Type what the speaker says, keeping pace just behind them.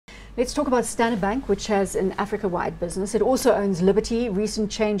Let's talk about Standard Bank, which has an Africa-wide business. It also owns Liberty.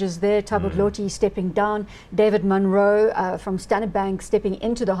 Recent changes there. Thabo Dloti stepping down. David Munro from Standard Bank stepping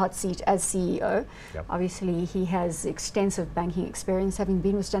into the hot seat as CEO. Yep. Obviously, he has extensive banking experience, having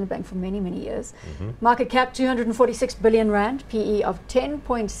been with Standard Bank for many, many years. Market cap 246 billion rand, PE of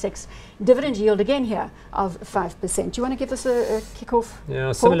 10.6, dividend yield again here of 5%. Do you want to give us a kick-off?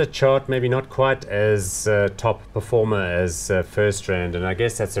 Yeah, similar chart, maybe not quite as top performer as FirstRand, and I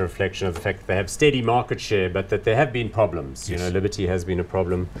guess that's a reflection of the fact that they have steady market share, but that there have been problems. Yes. You know, Liberty has been a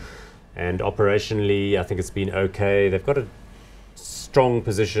problem, and operationally, I think it's been okay. They've got a strong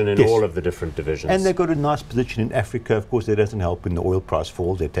position in all of the different divisions. And they've got a nice position in Africa. Of course, that doesn't help when the oil price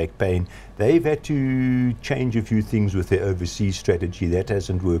falls. They take pain. They've had to change a few things with their overseas strategy. That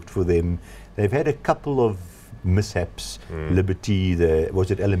hasn't worked for them. They've had a couple of mishaps. Liberty,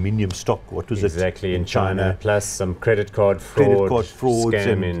 was it aluminium stock? What was exactly it? in China, plus some credit card fraud, frauds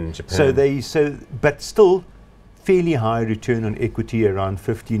scam in Japan. But still, fairly high return on equity, around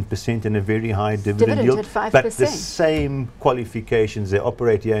 15%, and a very high dividend yield. At 5%. But the same qualifications. They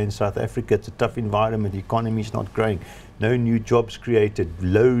operate here in South Africa. It's a tough environment. The economy is not growing. No new jobs created.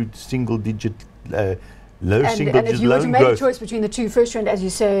 Low single-digit. And if you were to make a choice between the two, FirstRand, as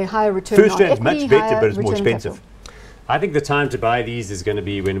you say, higher return on equity, FirstRand is much better, but it's more expensive. I think the time to buy these is going to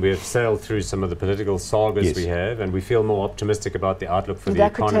be when we've sailed through some of the political sagas we have, and we feel more optimistic about the outlook for the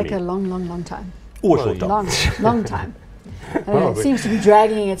economy. That could take a long, long, long time. Or short time. Long time. It seems to be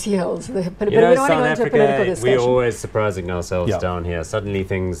dragging its heels. But we don't want to go into a political discussion. We're always surprising ourselves down here. Suddenly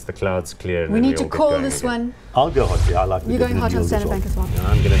the clouds clear. And we need to call this one. I'll go hot. I like the You're going hot on Standard Bank as well.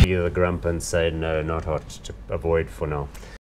 I'm going to be the grump and say no, not hot, to avoid for now.